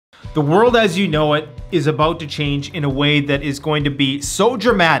The world as you know it is about to change in a way that is going to be so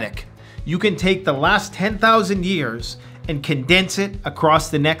dramatic, you can take the last 10,000 years and condense it across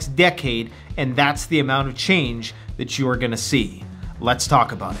the next decade, and that's the amount of change that you are going to see. Let's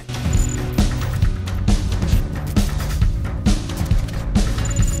talk about it.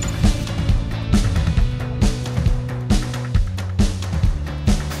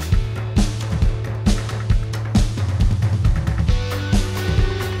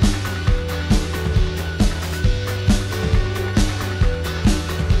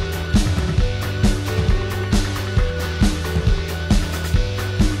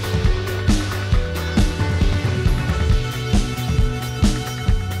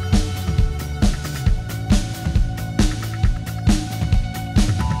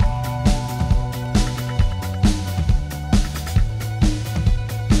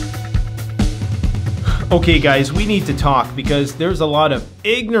 Okay guys, we need to talk because there's a lot of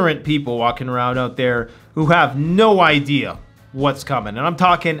ignorant people walking around out there who have no idea what's coming. And I'm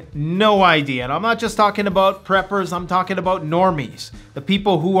talking no idea. And I'm not just talking about preppers, I'm talking about normies. The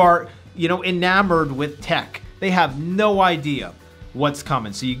people who are, enamored with tech. They have no idea what's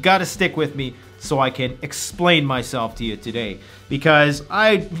coming. So you gotta stick with me so I can explain myself to you today. Because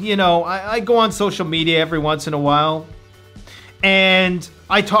I go on social media every once in a while and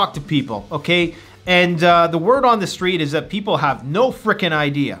I talk to people, okay? And the word on the street is that people have no frickin'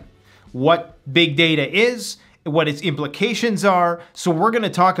 idea what big data is, what its implications are. So we're going to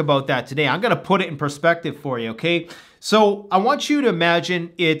talk about that today. I'm going to put it in perspective for you, okay? So I want you to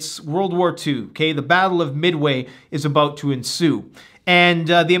imagine it's World War II, okay? The Battle of Midway is about to ensue. And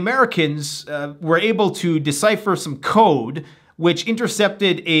the Americans were able to decipher some code which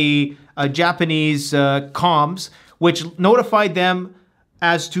intercepted a Japanese comms, which notified them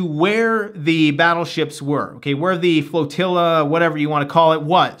as to where the battleships were, okay, where the flotilla, whatever you want to call it,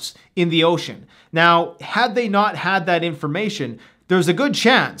 was in the ocean. Now, had they not had that information, there's a good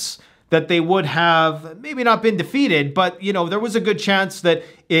chance that they would have maybe not been defeated, but there was a good chance that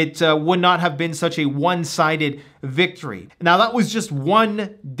it would not have been such a one-sided victory. Now, that was just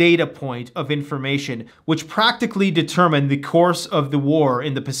one data point of information which practically determined the course of the war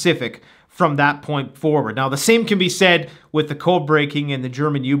in the Pacific from that point forward. Now, the same can be said with the code breaking and the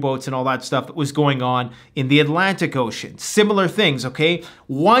German U-boats and all that stuff that was going on in the Atlantic Ocean. Similar things, okay?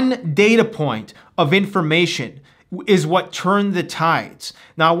 One data point of information is what turned the tides.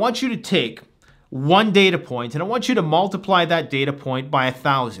 Now, I want you to take one data point and I want you to multiply that data point by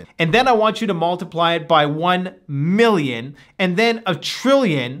 1,000. And then I want you to multiply it by 1 million and then a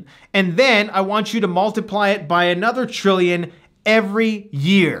trillion. And then I want you to multiply it by another trillion every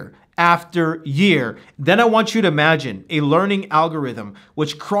year after year. Then I want you to imagine a learning algorithm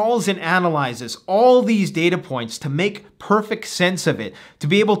which crawls and analyzes all these data points to make perfect sense of it, to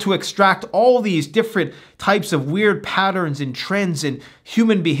be able to extract all these different types of weird patterns and trends in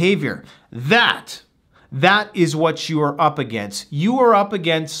human behavior. That is what you are up against. You are up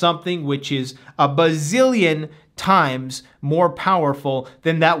against something which is a bazillion times more powerful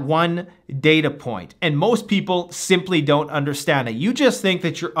than that one data point. And most people simply don't understand it. You just think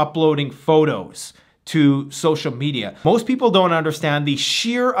that you're uploading photos to social media. Most people don't understand the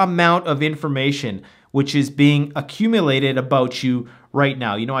sheer amount of information which is being accumulated about you right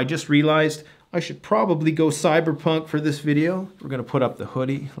now. I just realized I should probably go cyberpunk for this video. We're gonna put up the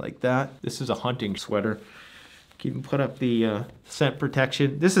hoodie like that. This is a hunting sweater. Even put up the scent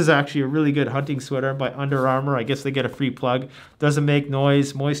protection. This is actually a really good hunting sweater by Under Armour. I guess they get a free plug. Doesn't make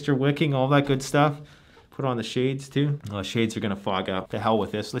noise, moisture wicking, all that good stuff. Put on the shades too. Oh, shades are gonna fog up. To hell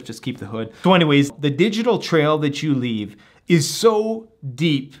with this, let's just keep the hood. So anyways, the digital trail that you leave is so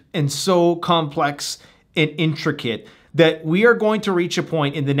deep and so complex and intricate that we are going to reach a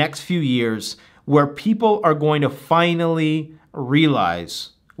point in the next few years where people are going to finally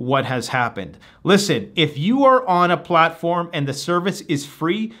realize what has happened. Listen, if you are on a platform and the service is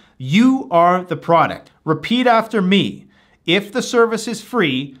free, you are the product. Repeat after me. If the service is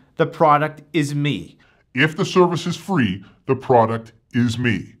free, the product is me. If the service is free, the product is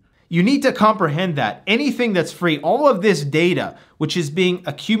me. You need to comprehend that. Anything that's free, all of this data which is being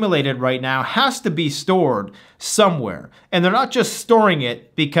accumulated right now has to be stored somewhere. And they're not just storing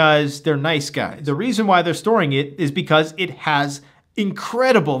it because they're nice guys. The reason why they're storing it is because it has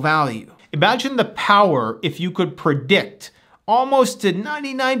incredible value. Imagine the power if you could predict almost to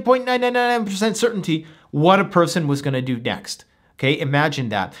 99.999% certainty what a person was going to do next. Okay, imagine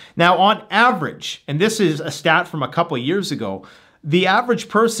that. Now, on average, and this is a stat from a couple of years ago, the average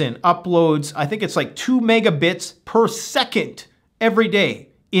person uploads, I think it's like 2 megabits per second every day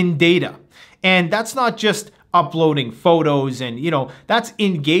in data. And that's not just uploading photos, and that's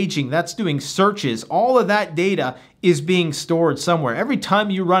engaging, that's doing searches. All of that data is being stored somewhere. Every time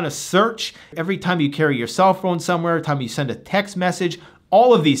you run a search, every time you carry your cell phone somewhere, every time you send a text message,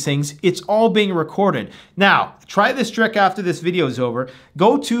 all of these things, it's all being recorded. Now, try this trick after this video is over.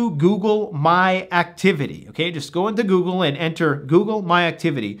 Go to Google My Activity, okay? Just go into Google and enter Google My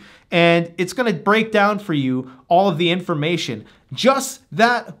Activity, and it's gonna break down for you all of the information just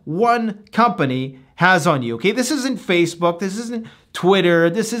that one company has on you, okay? This isn't Facebook, this isn't Twitter,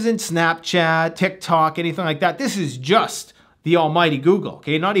 this isn't Snapchat, TikTok, anything like that. This is just the almighty Google,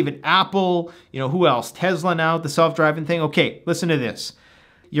 okay? Not even Apple, who else? Tesla now, the self-driving thing. Okay, listen to this.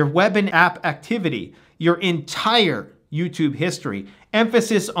 Your web and app activity, your entire YouTube history,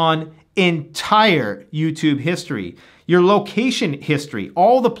 emphasis on entire YouTube history, your location history,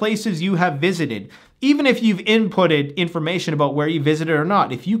 all the places you have visited, even if you've inputted information about where you visited or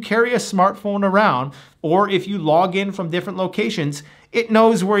not. If you carry a smartphone around, or if you log in from different locations, it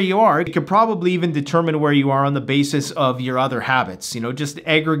knows where you are. It could probably even determine where you are on the basis of your other habits, just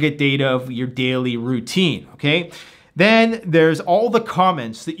aggregate data of your daily routine, okay? Then there's all the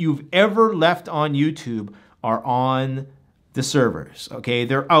comments that you've ever left on YouTube are on the servers, okay?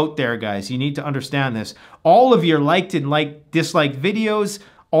 They're out there, guys. You need to understand this. All of your liked and disliked videos,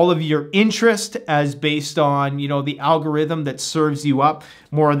 all of your interest as based on, the algorithm that serves you up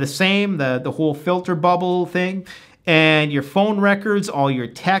more of the same, the whole filter bubble thing, and your phone records, all your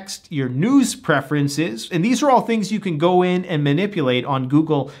text, your news preferences, and these are all things you can go in and manipulate on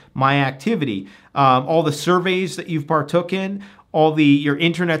Google My Activity. All the surveys that you've partook in, your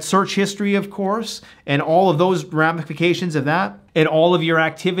internet search history, of course, and all of those ramifications of that, and all of your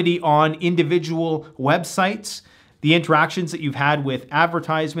activity on individual websites, the interactions that you've had with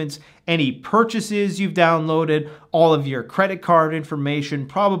advertisements, any purchases you've downloaded, all of your credit card information,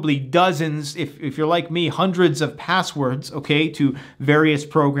 probably dozens, if you're like me, hundreds of passwords, okay, to various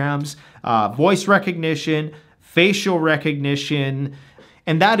programs, voice recognition, facial recognition,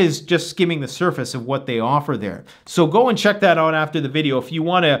 and that is just skimming the surface of what they offer there. So go and check that out after the video if you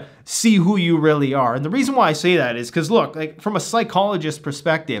want to see who you really are. And the reason why I say that is because, look, from a psychologist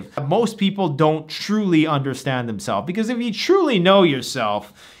perspective, most people don't truly understand themselves. Because if you truly know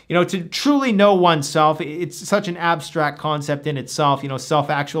yourself, to truly know oneself, it's such an abstract concept in itself,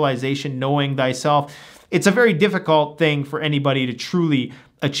 self-actualization, knowing thyself. It's a very difficult thing for anybody to truly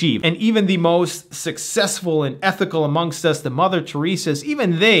achieve. And even the most successful and ethical amongst us, the Mother Teresas,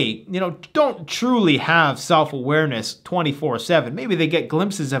 even they, don't truly have self-awareness 24/7. Maybe they get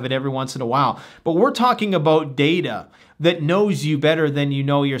glimpses of it every once in a while. But we're talking about data that knows you better than you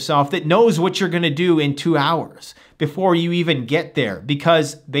know yourself, that knows what you're going to do in 2 hours before you even get there,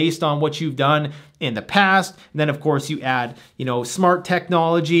 because based on what you've done in the past, and then of course you add, smart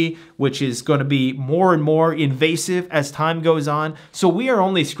technology, which is going to be more and more invasive as time goes on. So we are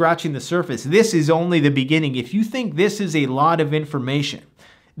only scratching the surface. This is only the beginning. If you think this is a lot of information,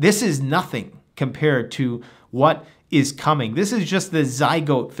 this is nothing compared to what is coming. This is just the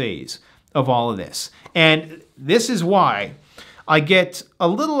zygote phase of all of this. And this is why I get a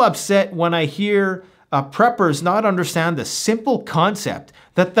little upset when I hear preppers not understand the simple concept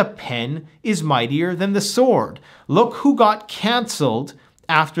that the pen is mightier than the sword. Look who got canceled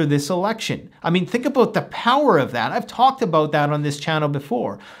after this election. I mean, think about the power of that. I've talked about that on this channel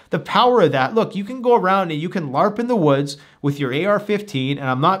before. The power of that. Look, you can go around and you can LARP in the woods with your AR-15, and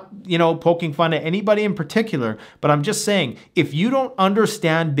I'm not, poking fun at anybody in particular, but I'm just saying, if you don't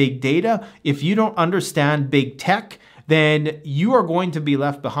understand big data, if you don't understand big tech, then you are going to be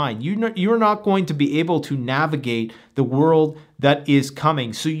left behind. You're not going to be able to navigate the world that is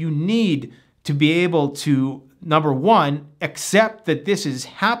coming. So you need to be able to, number one, accept that this is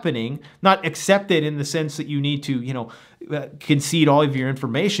happening, not accept it in the sense that you need to, concede all of your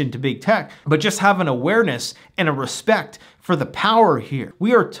information to big tech, but just have an awareness and a respect for the power here.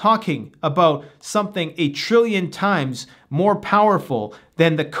 We are talking about something 1 trillion times more powerful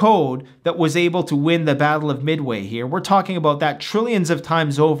than the code that was able to win the Battle of Midway here. We're talking about that trillions of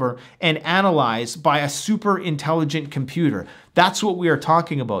times over and analyzed by a super intelligent computer. That's what we are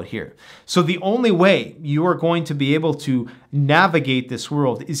talking about here. So the only way you are going to be able to navigate this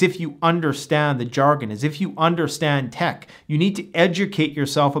world is if you understand the jargon, is if you understand tech. You need to educate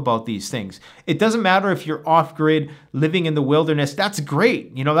yourself about these things. It doesn't matter if you're off-grid, living in the wilderness. That's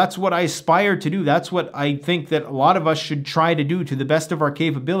great. That's what I aspire to do. That's what I think that a lot of us should try to do to the best of our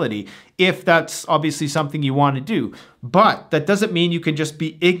capability, if that's obviously something you want to do. But that doesn't mean you can just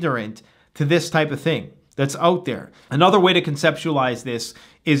be ignorant to this type of thing that's out there. Another way to conceptualize this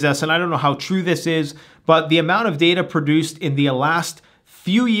is this, and I don't know how true this is, but the amount of data produced in the last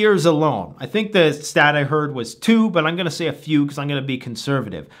few years alone, I think the stat I heard was 2, but I'm going to say a few because I'm going to be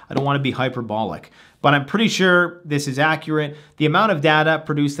conservative. I don't want to be hyperbolic, but I'm pretty sure this is accurate. The amount of data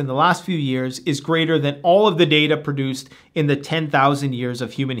produced in the last few years is greater than all of the data produced in the 10,000 years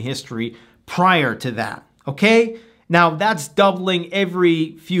of human history prior to that. Okay? Now that's doubling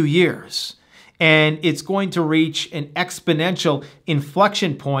every few years. And it's going to reach an exponential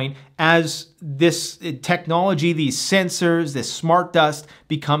inflection point as this technology, these sensors, this smart dust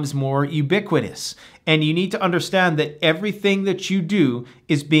becomes more ubiquitous. And you need to understand that everything that you do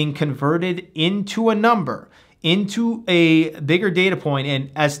is being converted into a number, into a bigger data point. And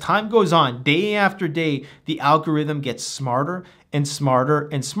as time goes on, day after day, the algorithm gets smarter and smarter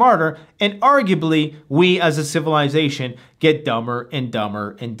and smarter. And arguably, we as a civilization get dumber and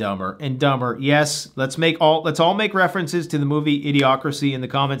dumber and dumber and dumber. Yes, let's all make references to the movie Idiocracy in the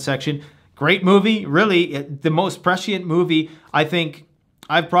comment section. Great movie, really the most prescient movie I think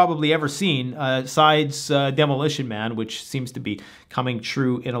I've probably ever seen, besides Demolition Man, which seems to be coming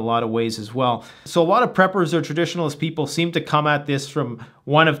true in a lot of ways as well. So a lot of preppers or traditionalist people seem to come at this from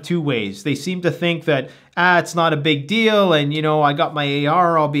one of two ways. They seem to think that, it's not a big deal, and you know, I got my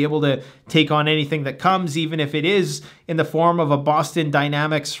AR, I'll be able to take on anything that comes, even if it is in the form of a Boston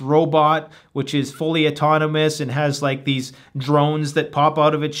Dynamics robot, which is fully autonomous and has like these drones that pop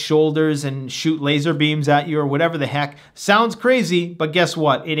out of its shoulders and shoot laser beams at you or whatever the heck. Sounds crazy, but guess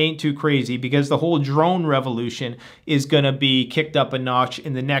what? It ain't too crazy, because the whole drone revolution is gonna be kicked up a notch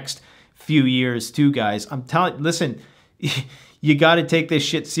in the next few years too, guys. I'm telling, listen, you gotta take this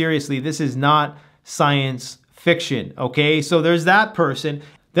shit seriously. This is not science fiction, okay? So there's that person.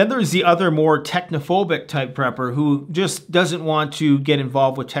 Then there's the other more technophobic type prepper who just doesn't want to get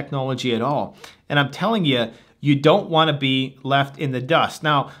involved with technology at all. And I'm telling you, you don't want to be left in the dust.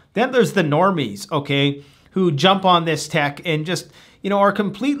 Now, then there's the normies, okay, who jump on this tech and just, you know, are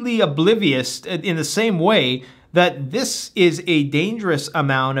completely oblivious in the same way that this is a dangerous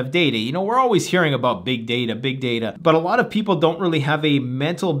amount of data. You know, we're always hearing about big data, but a lot of people don't really have a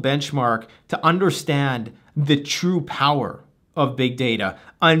mental benchmark to understand the true power of big data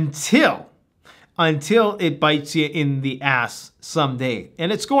until it bites you in the ass someday,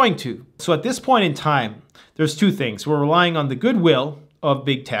 and it's going to. So at this point in time, there's two things. We're relying on the goodwill of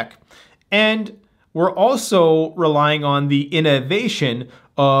big tech, and we're also relying on the innovation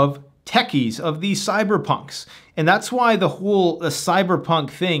of techies, of these cyberpunks. And that's why the whole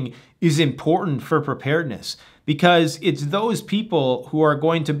cyberpunk thing is important for preparedness, because it's those people who are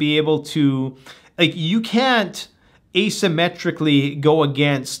going to be able to, like, you can't asymmetrically go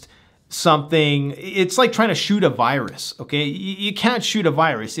against something. It's like trying to shoot a virus, okay? You can't shoot a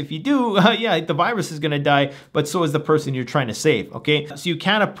virus. If you do, yeah, the virus is gonna die, but so is the person you're trying to save, okay? So you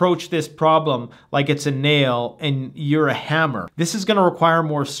can't approach this problem like it's a nail and you're a hammer. This is gonna require a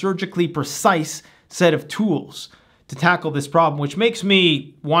more surgically precise set of tools to tackle this problem, which makes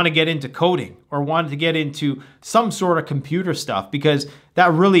me want to get into coding or want to get into some sort of computer stuff, because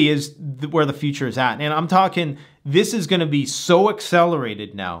that really is where the future is at. And I'm talking, this is gonna be so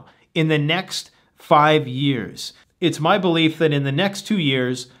accelerated now in the next 5 years. It's my belief that in the next 2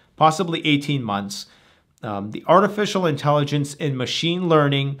 years, possibly 18 months, the artificial intelligence and machine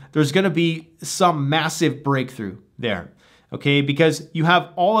learning, there's gonna be some massive breakthrough there, okay? Because you have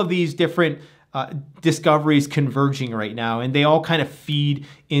all of these different discoveries converging right now, and they all kind of feed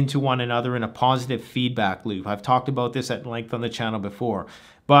into one another in a positive feedback loop. I've talked about this at length on the channel before.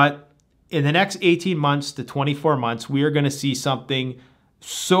 But in the next 18 months to 24 months, we are gonna see something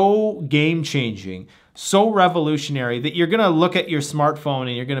so game-changing, so revolutionary, that you're gonna look at your smartphone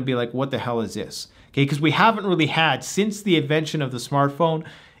and you're gonna be like, what the hell is this? Okay, because we haven't really had, since the invention of the smartphone,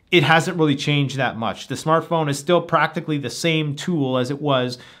 it hasn't really changed that much. The smartphone is still practically the same tool as it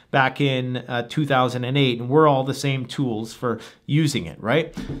was back in 2008, and we're all the same tools for using it,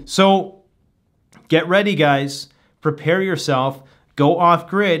 right? So get ready, guys. Prepare yourself. Go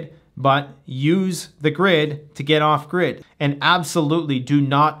off-grid, but use the grid to get off grid. And absolutely do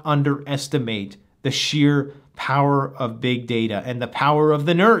not underestimate the sheer power of big data and the power of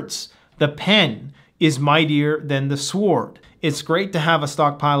the nerds. The pen is mightier than the sword. It's great to have a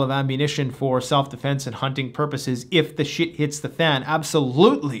stockpile of ammunition for self-defense and hunting purposes if the shit hits the fan.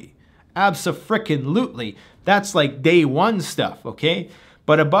 Absolutely. Abso-frickin-lutely. That's like day one stuff, okay?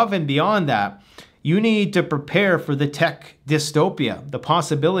 But above and beyond that, you need to prepare for the tech dystopia, the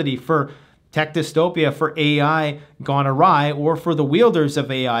possibility for tech dystopia for AI gone awry, or for the wielders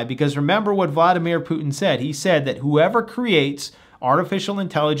of AI. Because remember what Vladimir Putin said. He said that whoever creates artificial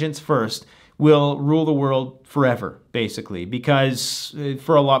intelligence first will rule the world forever, basically. Because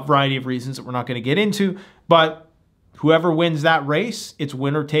for a variety of reasons that we're not going to get into, but whoever wins that race, it's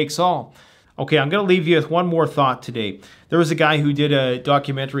winner takes all. Okay, I'm going to leave you with one more thought today. There was a guy who did a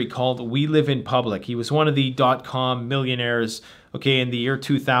documentary called We Live in Public. He was one of the .com millionaires, okay, in the year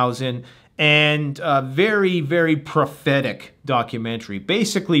 2000. And a very, very prophetic documentary.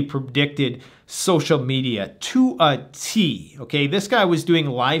 Basically predicted social media to a T. Okay, this guy was doing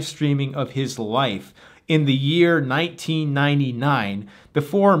live streaming of his life in the year 1999,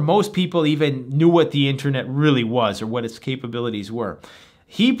 before most people even knew what the internet really was or what its capabilities were.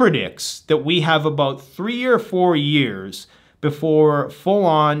 He predicts that we have about 3 or 4 years before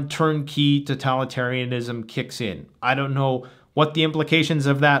full-on turnkey totalitarianism kicks in. I don't know what the implications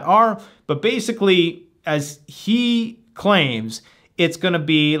of that are, but basically, as he claims, it's going to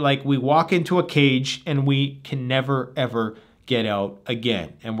be like we walk into a cage and we can never, ever get out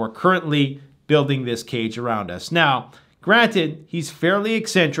again. And we're currently building this cage around us. Now, granted, he's fairly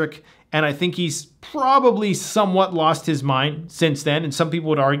eccentric, and I think he's probably somewhat lost his mind since then. And some people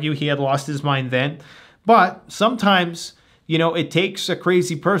would argue he had lost his mind then. But sometimes, you know, it takes a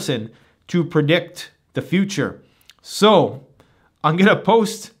crazy person to predict the future. So I'm going to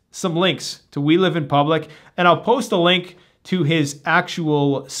post some links to We Live in Public, and I'll post a link to his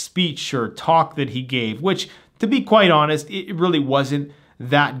actual speech or talk that he gave, which, to be quite honest, it really wasn't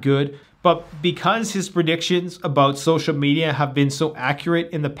that good. But because his predictions about social media have been so accurate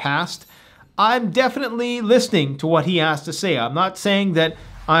in the past, I'm definitely listening to what he has to say. I'm not saying that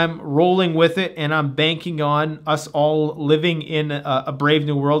I'm rolling with it and I'm banking on us all living in a brave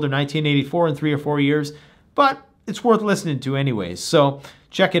new world of 1984 in 3 or 4 years, but it's worth listening to anyways. So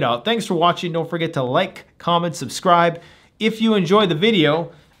check it out. Thanks for watching. Don't forget to like, comment, subscribe. If you enjoy the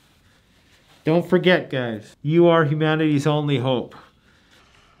video, don't forget, guys, you are humanity's only hope.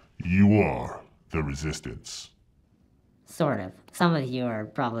 You are the resistance. Sort of. Some of you are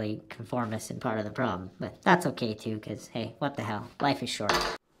probably conformists and part of the problem, but that's okay too, because hey, what the hell? Life is short.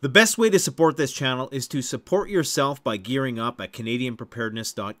 The best way to support this channel is to support yourself by gearing up at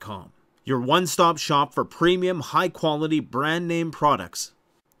CanadianPreparedness.com. Your one-stop shop for premium, high-quality, brand-name products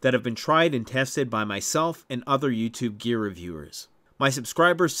that have been tried and tested by myself and other YouTube gear reviewers. My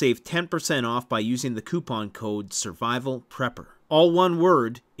subscribers save 10% off by using the coupon code SURVIVALPREPPER. All one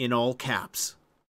word in all caps.